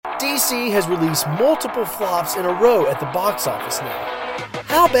DC has released multiple flops in a row at the box office now.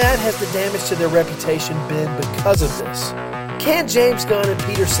 How bad has the damage to their reputation been because of this? Can James Gunn and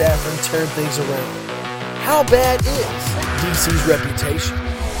Peter Safran turn things around? How bad is DC's reputation?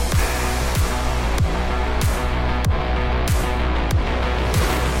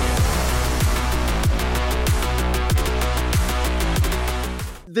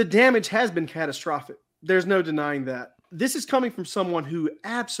 The damage has been catastrophic. There's no denying that. This is coming from someone who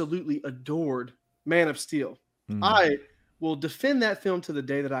absolutely adored Man of Steel. I will defend that film to the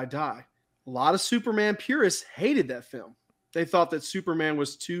day that I die. A lot of Superman purists hated that film. They thought that Superman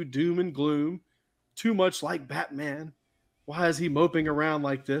was too doom and gloom, too much like Batman. Why is he moping around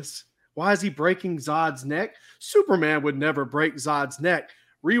like this? Why is he breaking Zod's neck? Superman would never break Zod's neck.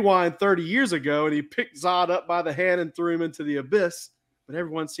 Rewind 30 years ago, and he picked Zod up by the hand and threw him into the abyss. But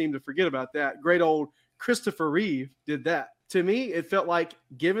everyone seemed to forget about that. Great old Christopher Reeve did that. To me, it felt like,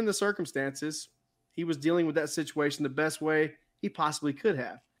 given the circumstances, he was dealing with that situation the best way he possibly could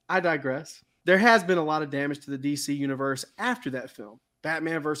have. I digress. There has been a lot of damage to the DC universe after that film.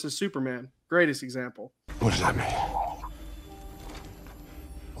 Batman versus Superman, greatest example. What does that mean?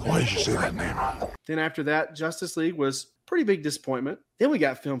 Why did you say that name? Then after that, Justice League was pretty big disappointment. Then we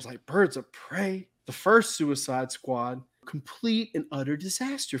got films like Birds of Prey, the first Suicide Squad, complete and utter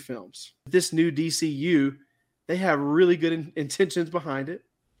disaster films. This new DCU, they have really good intentions behind it.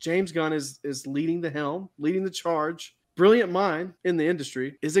 James Gunn is leading the helm, leading the charge. Brilliant mind in the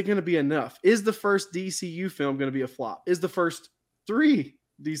industry. Is it going to be enough? Is the first DCU film going to be a flop? Is the first 3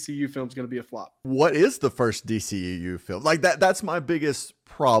 DCU films going to be a flop? What is the first DCU film? Like that's my biggest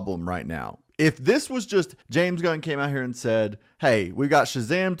problem right now. If this was just James Gunn came out here and said, hey, we got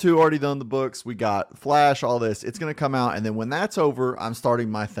Shazam 2 already done the books. We got Flash, all this. It's going to come out. And then when that's over, I'm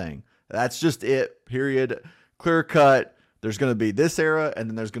starting my thing. That's just it. Period. Clear cut. There's going to be this era and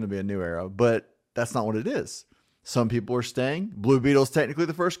then there's going to be a new era. But that's not what it is. Some people are staying. Blue Beetle's technically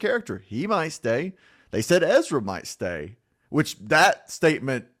the first character. He might stay. They said Ezra might stay, which that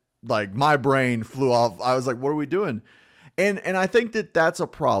statement, like my brain flew off. I was like, what are we doing? And I think that that's a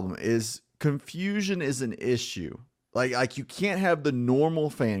problem is confusion is an issue. Like you can't have the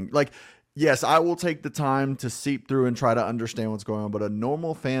normal fan. Like, yes, I will take the time to seep through and try to understand what's going on. But a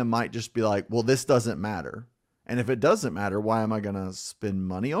normal fan might just be like, well, this doesn't matter. And if it doesn't matter, why am I going to spend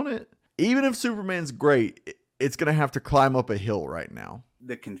money on it? Even if Superman's great, it's going to have to climb up a hill right now.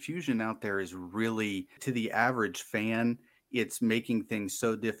 The confusion out there is really, to the average fan, it's making things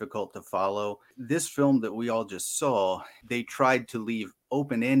so difficult to follow. This film that we all just saw, they tried to leave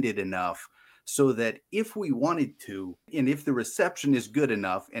open-ended enough so that if we wanted to, and if the reception is good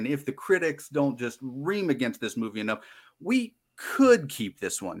enough, and if the critics don't just ream against this movie enough, we could keep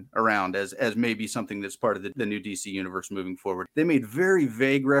this one around as maybe something that's part of the new DC universe moving forward. They made very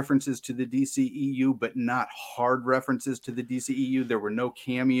vague references to the DCEU, but not hard references to the DCEU. There were no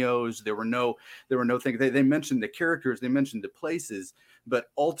cameos. There were no things. They mentioned the characters. They mentioned the places.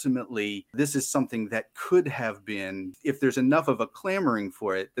 But ultimately, this is something that could have been, if there's enough of a clamoring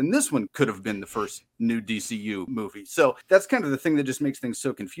for it, then this one could have been the first new DCU movie. So that's kind of the thing that just makes things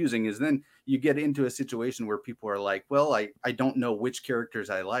so confusing, is then you get into a situation where people are like, well, I don't know which characters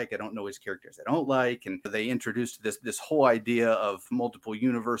I like. I don't know which characters I don't like. And they introduced this whole idea of multiple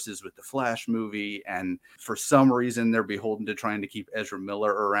universes with the Flash movie. And for some reason, they're beholden to trying to keep Ezra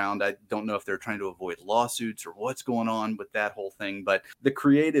Miller around. I don't know if they're trying to avoid lawsuits or what's going on with that whole thing. But the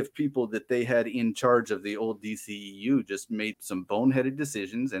creative people that they had in charge of the old DCEU just made some boneheaded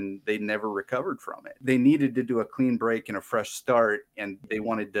decisions, and they never recovered from it. They needed to do a clean break and a fresh start, and they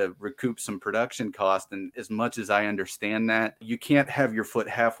wanted to recoup some production cost. And as much as I understand that, you can't have your foot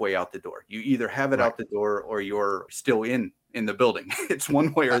halfway out the door. You either have it out the door or you're still in the building. It's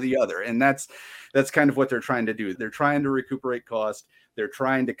one way or the other. And that's kind of what they're trying to do. They're trying to recuperate cost. They're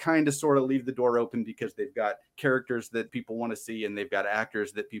trying to kind of sort of leave the door open because they've got characters that people want to see and they've got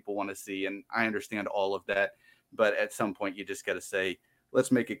actors that people want to see. And I understand all of that. But at some point, you just got to say,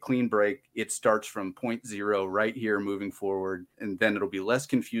 let's make a clean break. It starts from point zero right here moving forward. And then it'll be less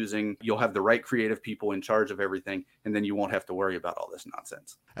confusing. You'll have the right creative people in charge of everything. And then you won't have to worry about all this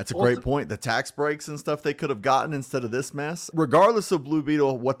nonsense. That's a great point. The tax breaks and stuff they could have gotten instead of this mess. Regardless of Blue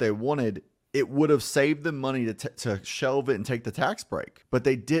Beetle, what they wanted, it would have saved them money to shelve it and take the tax break. But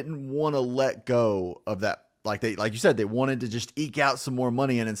they didn't want to let go of that. Like you said, they wanted to just eke out some more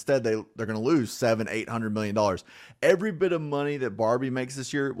money, and instead they're going to lose $700-800 million. Every bit of money that Barbie makes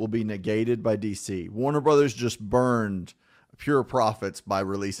this year will be negated by DC. Warner Brothers just burned pure profits by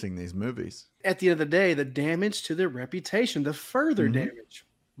releasing these movies. At the end of the day, the damage to their reputation, the further damage,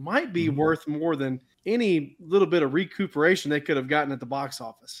 might be worth more than any little bit of recuperation they could have gotten at the box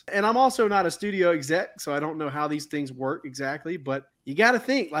office. And I'm also not a studio exec, so I don't know how these things work exactly, but you got to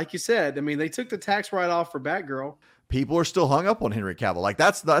think, like you said, I mean, they took the tax write-off for Batgirl. People are still hung up on Henry Cavill. Like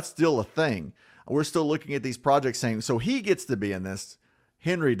that's still a thing. We're still looking at these projects saying, so he gets to be in this,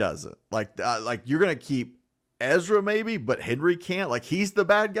 Henry doesn't. Like you're going to keep Ezra maybe, but Henry can't. Like he's the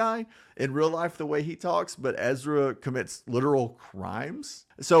bad guy in real life the way he talks, but Ezra commits literal crimes.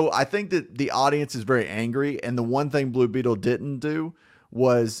 So I think that the audience is very angry, and the one thing Blue Beetle didn't do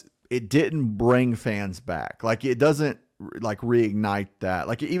was it didn't bring fans back. Like it doesn't like reignite that.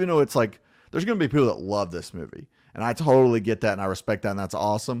 Like even though it's like there's going to be people that love this movie, and I totally get that and I respect that and that's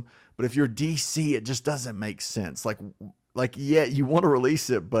awesome. But if you're DC, it just doesn't make sense. Like, yeah, you want to release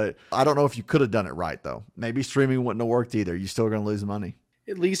it, but I don't know if you could have done it right, though. Maybe streaming wouldn't have worked either. You're still going to lose money.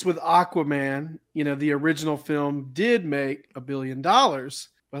 At least with Aquaman, you know, the original film did make $1 billion.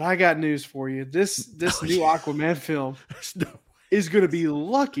 But I got news for you. This new Aquaman film is going to be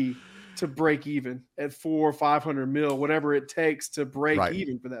lucky to break even at 400 or 500 mil, whatever it takes to break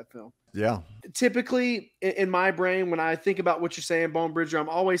even for that film. Yeah. Typically, in my brain, when I think about what you're saying, BoneBridger, I'm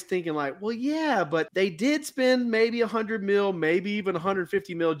always thinking like, well, yeah, but they did spend maybe 100 mil, maybe even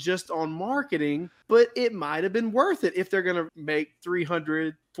 150 mil just on marketing, but it might have been worth it if they're going to make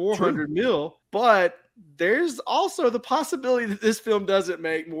 300, 400 mil. But there's also the possibility that this film doesn't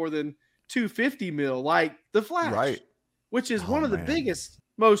make more than 250 mil, like The Flash, which is one of the biggest,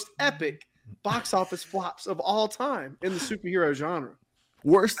 most epic box office flops of all time in the superhero genre.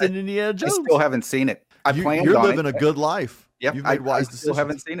 Worse than Indiana Jones. I still haven't seen it. You're living a good life. Yep, You've made wise decisions. I still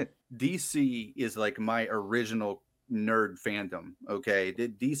haven't seen it. DC is like my original nerd fandom. Okay,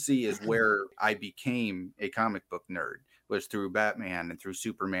 DC is where I became a comic book nerd. Was through Batman and through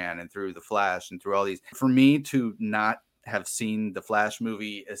Superman and through the Flash and through all these. For me to not have seen the Flash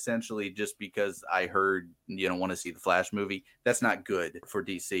movie essentially just because I heard you don't want to see the Flash movie, that's not good for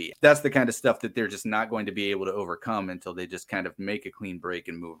DC. That's the kind of stuff that they're just not going to be able to overcome until they just kind of make a clean break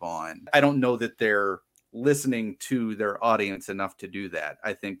and move on. I don't know that they're listening to their audience enough to do that.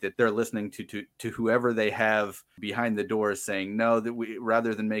 I think that they're listening to whoever they have behind the doors saying, no, that we,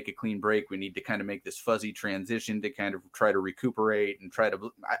 rather than make a clean break, we need to kind of make this fuzzy transition to kind of try to recuperate and try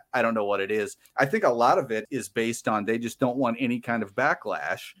to, I don't know what it is. I think a lot of it is based on, they just don't want any kind of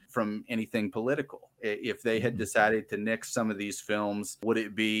backlash from anything political. If they had decided to nix some of these films, would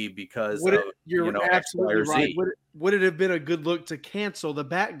it be because you're absolutely right. Would it have been a good look to cancel the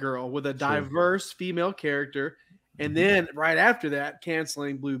Batgirl with a diverse female character, and then right after that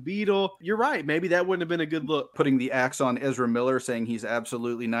canceling Blue Beetle? You're right. Maybe that wouldn't have been a good look. Putting the axe on Ezra Miller, saying he's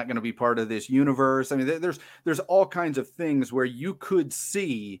absolutely not going to be part of this universe. I mean, there's all kinds of things where you could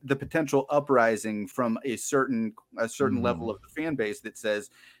see the potential uprising from a certain level of the fan base that says,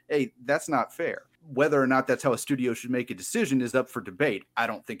 hey, that's not fair. Whether or not that's how a studio should make a decision is up for debate. I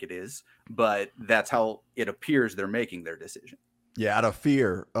don't think it is, but that's how it appears they're making their decision. Yeah, out of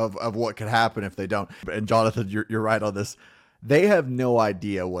fear of what could happen if they don't. And Jonathan, you're right on this. They have no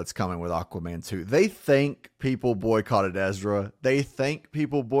idea what's coming with Aquaman 2. They think people boycotted Ezra. They think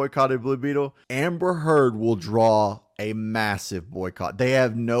people boycotted Blue Beetle. Amber Heard will draw a massive boycott. They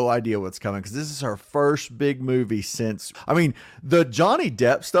have no idea what's coming because this is her first big movie since, I mean, the Johnny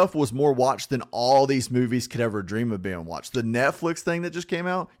Depp stuff was more watched than all these movies could ever dream of being watched. The Netflix thing that just came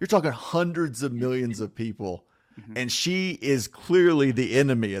out, you're talking hundreds of millions of people. And she is clearly the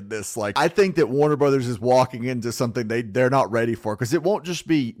enemy of this. Like, I think that Warner Brothers is walking into something they're not ready for, because it won't just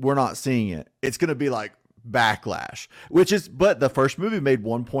be, we're not seeing it. It's going to be like backlash, but the first movie made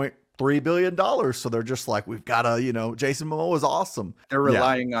 $1.3 billion. So they're just like, we've got to, Jason Momoa is awesome. They're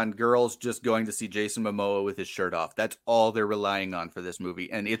relying on girls just going to see Jason Momoa with his shirt off. That's all they're relying on for this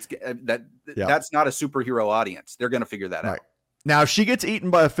movie. And that's not a superhero audience. They're going to figure that out. Now, if she gets eaten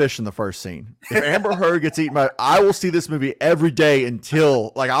by a fish in the first scene, if Amber Heard gets eaten I will see this movie every day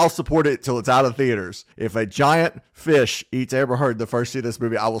until, I'll support it till it's out of theaters. If a giant fish eats Amber Heard the first scene of this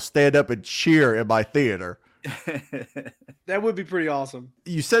movie, I will stand up and cheer in my theater. That would be pretty awesome.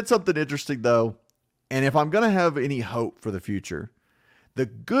 You said something interesting, though, and if I'm going to have any hope for the future, the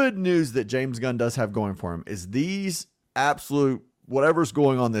good news that James Gunn does have going for him is these absolute whatever's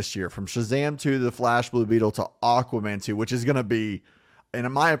going on this year, from Shazam 2 to The Flash, Blue Beetle to Aquaman 2, which is going to be, and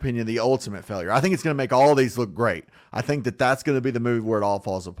in my opinion, the ultimate failure. I think it's going to make all these look great. I think that that's going to be the movie where it all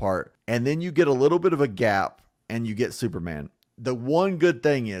falls apart. And then you get a little bit of a gap and you get Superman. The one good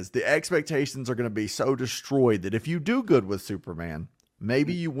thing is the expectations are going to be so destroyed that if you do good with Superman,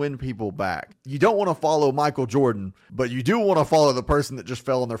 maybe you win people back. You don't want to follow Michael Jordan, but you do want to follow the person that just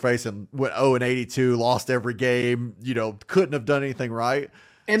fell on their face and went 0-82, lost every game, couldn't have done anything right.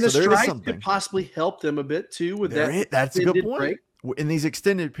 And the So there is strike something. could possibly help them a bit too with that. That's a good extended point. break. In these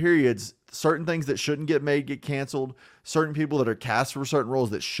extended periods, certain things that shouldn't get made get canceled. Certain people that are cast for certain roles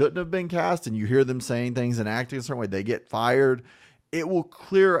that shouldn't have been cast, and you hear them saying things and acting a certain way, they get fired. It will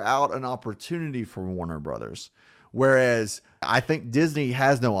clear out an opportunity for Warner Brothers. Whereas I think Disney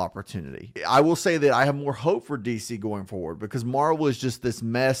has no opportunity. I will say that I have more hope for DC going forward because Marvel is just this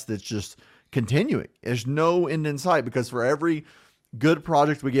mess that's just continuing. There's no end in sight because for every good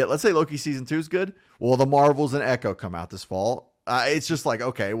project we get, let's say Loki season 2 is good. Well, the Marvels and Echo come out this fall. It's just like,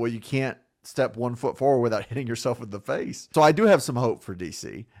 okay, well, you can't step 1 foot forward without hitting yourself in the face. So I do have some hope for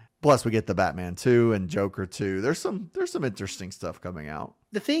DC. Plus, we get the Batman 2 and Joker 2. There's some interesting stuff coming out.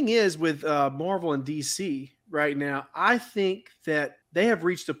 The thing is with Marvel and DC right now, I think that they have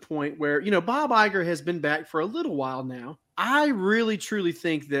reached a point where, Bob Iger has been back for a little while now. I really, truly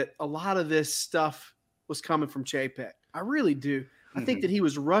think that a lot of this stuff was coming from Chapek. I really do. I think that he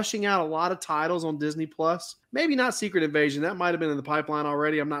was rushing out a lot of titles on Disney Plus. Maybe not Secret Invasion. That might have been in the pipeline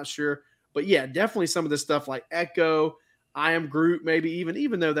already. I'm not sure. But yeah, definitely some of this stuff like Echo, I Am Groot, maybe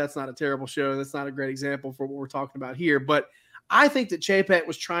even though that's not a terrible show. That's not a great example for what we're talking about here. But I think that Chapek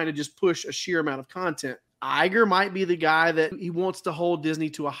was trying to just push a sheer amount of content. Iger might be the guy that he wants to hold Disney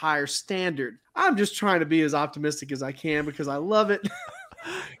to a higher standard. I'm just trying to be as optimistic as I can because I love it.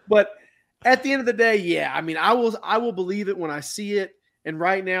 But at the end of the day, yeah, I mean, I will believe it when I see it. And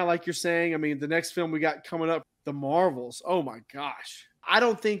right now, like you're saying, I mean, the next film we got coming up, The Marvels. Oh my gosh. I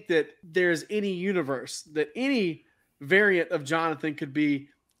don't think that there's any universe that any variant of Jonathan could be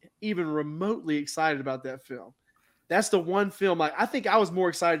even remotely excited about that film. That's the one film I think I was more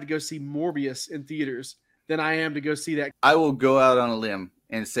excited to go see Morbius in theaters than I am to go see that. I will go out on a limb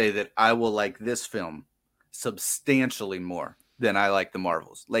and say that I will like this film substantially more than I like the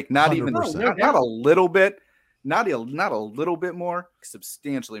Marvels. Like not 100%. even not a little bit, not a little bit more,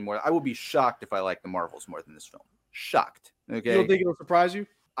 substantially more. I will be shocked if I like the Marvels more than this film. Shocked. Okay. You don't think it'll surprise you?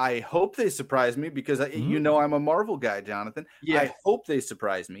 I hope they surprise me because I'm a Marvel guy, Jonathan. Yeah. I hope they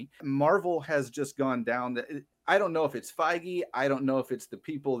surprise me. Marvel has just gone down. I don't know if it's Feige. I don't know if it's the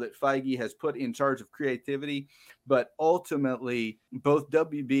people that Feige has put in charge of creativity, but ultimately both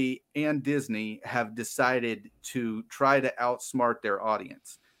WB and Disney have decided to try to outsmart their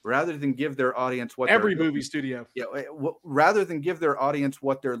audience. Rather than give their audience what every movie studio. Yeah, rather than give their audience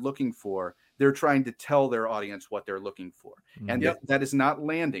what they're looking for, they're trying to tell their audience what they're looking for. And that is not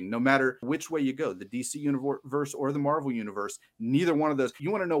landing, no matter which way you go, the DC universe or the Marvel universe, neither one of those.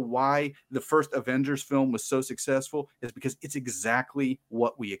 You want to know why the first Avengers film was so successful? Is because it's exactly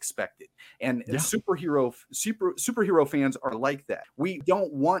what we expected. And superhero fans are like that. We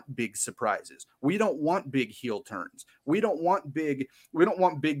don't want big surprises. We don't want big heel turns. We don't want big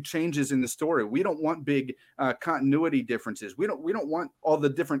changes in the story. We don't want big continuity differences. We don't want all the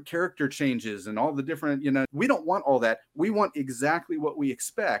different character changes and all the different, we don't want all that. We want exactly what we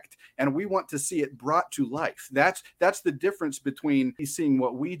expect, and we want to see it brought to life. That's the difference between seeing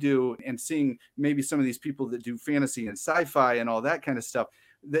what we do and seeing maybe some of these people that do fantasy and sci-fi and all that kind of stuff.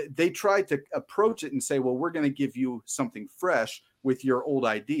 They try to approach it and say, well, we're going to give you something fresh with your old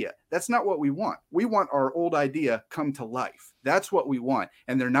idea. That's not what we want. We want our old idea come to life. That's what we want.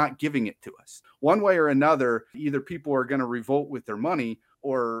 And they're not giving it to us. One way or another, either people are going to revolt with their money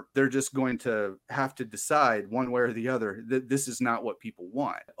or they're just going to have to decide one way or the other that this is not what people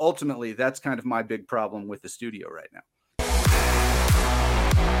want. Ultimately, that's kind of my big problem with the studio right now.